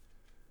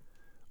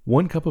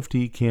One cup of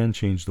tea can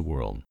change the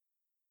world.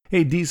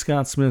 Hey, D.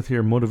 Scott Smith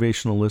here,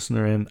 motivational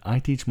listener, and I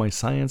teach my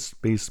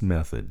science-based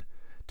method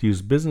to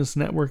use business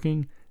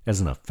networking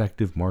as an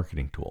effective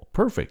marketing tool.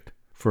 Perfect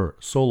for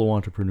solo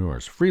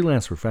entrepreneurs,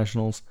 freelance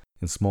professionals,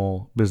 and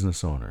small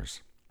business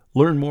owners.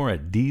 Learn more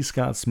at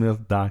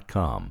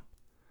dscottsmith.com.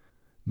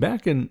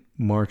 Back in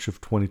March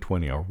of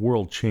 2020, our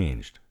world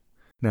changed.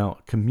 Now,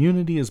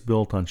 community is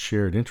built on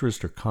shared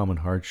interest or common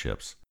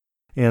hardships,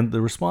 and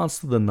the response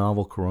to the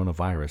novel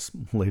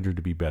coronavirus, later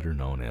to be better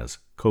known as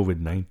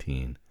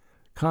COVID-19,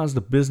 caused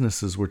the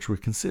businesses which were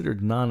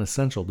considered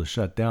non-essential to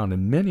shut down,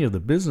 and many of the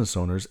business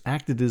owners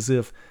acted as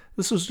if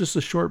this was just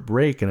a short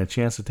break and a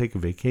chance to take a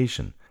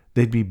vacation.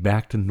 They'd be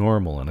back to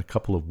normal in a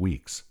couple of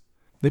weeks.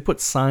 They put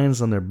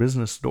signs on their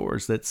business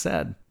doors that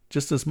said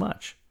just as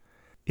much.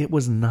 It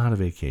was not a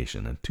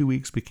vacation, and 2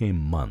 weeks became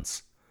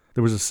months.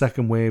 There was a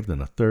second wave,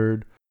 then a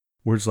third.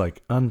 Words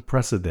like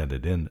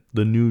unprecedented and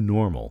the new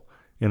normal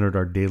entered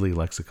our daily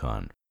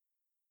lexicon.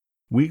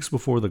 Weeks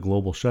before the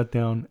global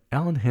shutdown,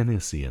 Alan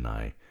Hennessy and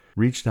I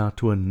reached out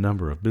to a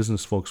number of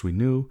business folks we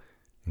knew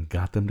and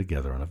got them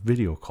together on a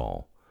video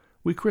call.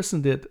 We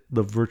christened it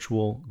the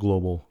Virtual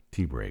Global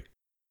Tea Break.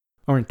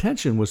 Our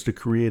intention was to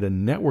create a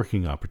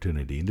networking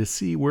opportunity and to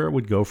see where it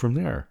would go from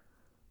there.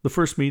 The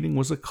first meeting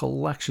was a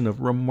collection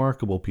of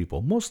remarkable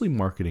people, mostly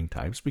marketing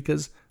types,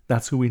 because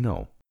that's who we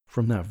know.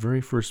 From that very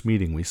first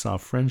meeting, we saw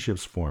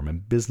friendships form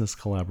and business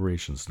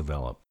collaborations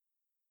develop.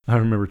 I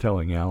remember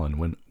telling Alan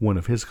when one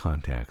of his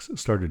contacts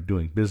started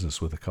doing business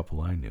with a couple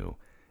I knew,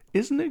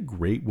 "Isn't it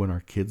great when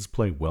our kids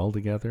play well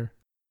together?"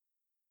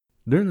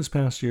 During this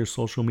past year,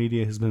 social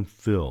media has been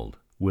filled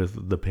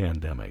with the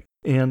pandemic,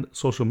 and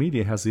social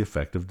media has the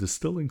effect of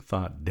distilling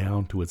thought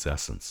down to its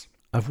essence.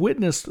 I've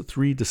witnessed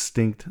 3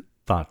 distinct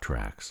thought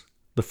tracks.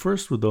 The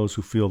first were those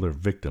who feel they're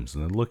victims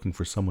and they're looking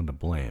for someone to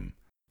blame.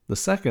 The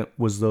second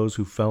was those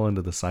who fell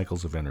into the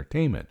cycles of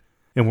entertainment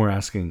and were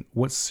asking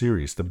what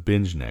series to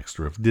binge next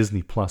or if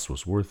Disney Plus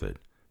was worth it.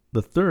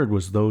 The third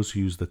was those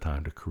who used the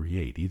time to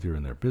create, either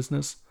in their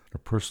business or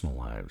personal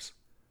lives.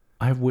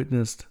 I've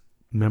witnessed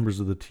members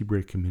of the Tea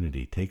Break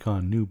community take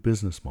on new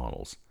business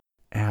models,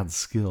 add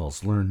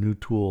skills, learn new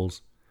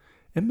tools,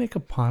 and make a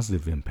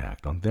positive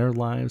impact on their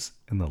lives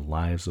and the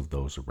lives of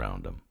those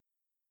around them.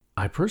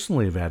 I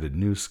personally have added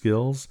new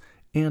skills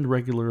and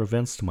regular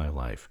events to my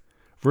life.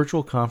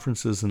 Virtual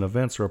conferences and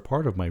events are a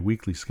part of my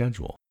weekly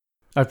schedule.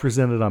 I've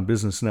presented on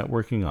business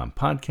networking on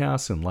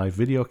podcasts and live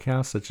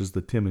videocasts such as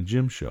the Tim and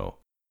Jim Show.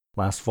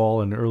 Last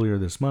fall and earlier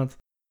this month,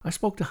 I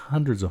spoke to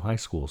hundreds of high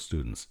school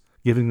students,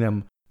 giving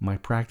them my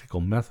practical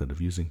method of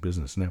using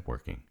business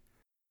networking.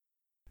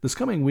 This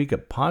coming week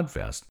at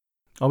PodFest,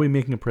 I'll be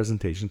making a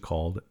presentation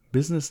called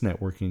Business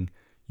Networking,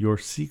 Your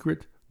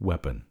Secret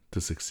Weapon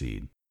to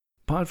Succeed.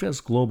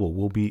 PodFest Global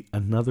will be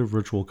another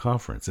virtual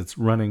conference. It's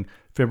running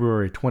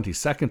February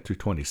 22nd through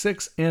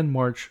 26th and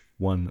March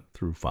 1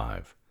 through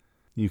 5.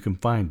 You can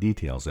find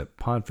details at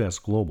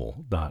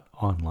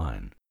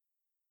podfestglobal.online.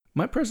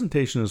 My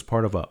presentation is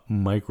part of a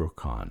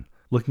microcon,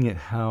 looking at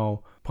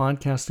how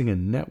podcasting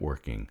and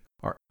networking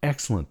are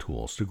excellent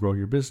tools to grow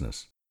your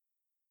business.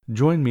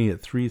 Join me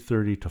at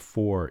 3:30 to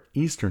 4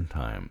 Eastern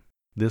Time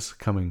this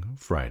coming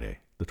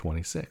Friday, the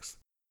 26th.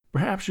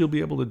 Perhaps you'll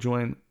be able to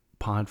join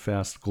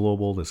PodFest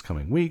Global this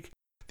coming week.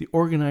 The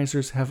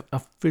organizers have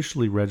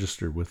officially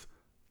registered with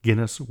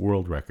Guinness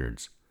World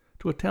Records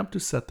to attempt to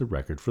set the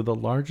record for the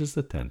largest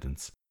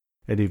attendance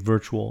at a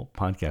virtual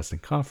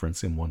podcasting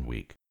conference in 1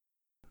 week.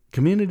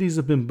 Communities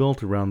have been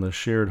built around the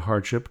shared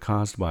hardship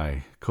caused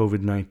by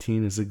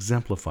COVID-19 as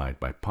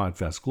exemplified by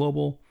PodFest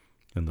Global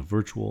and the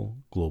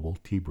Virtual Global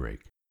Tea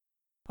Break.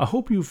 I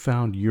hope you've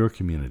found your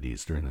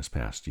communities during this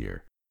past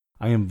year.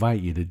 I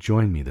invite you to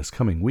join me this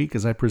coming week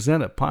as I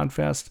present at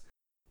PodFest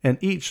and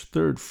each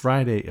third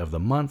Friday of the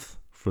month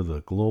for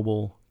the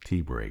Global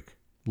Tea Break.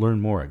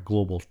 Learn more at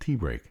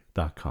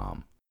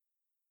globalteabreak.com.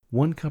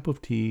 One cup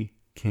of tea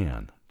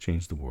can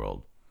change the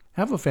world.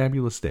 Have a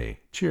fabulous day.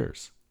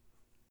 Cheers.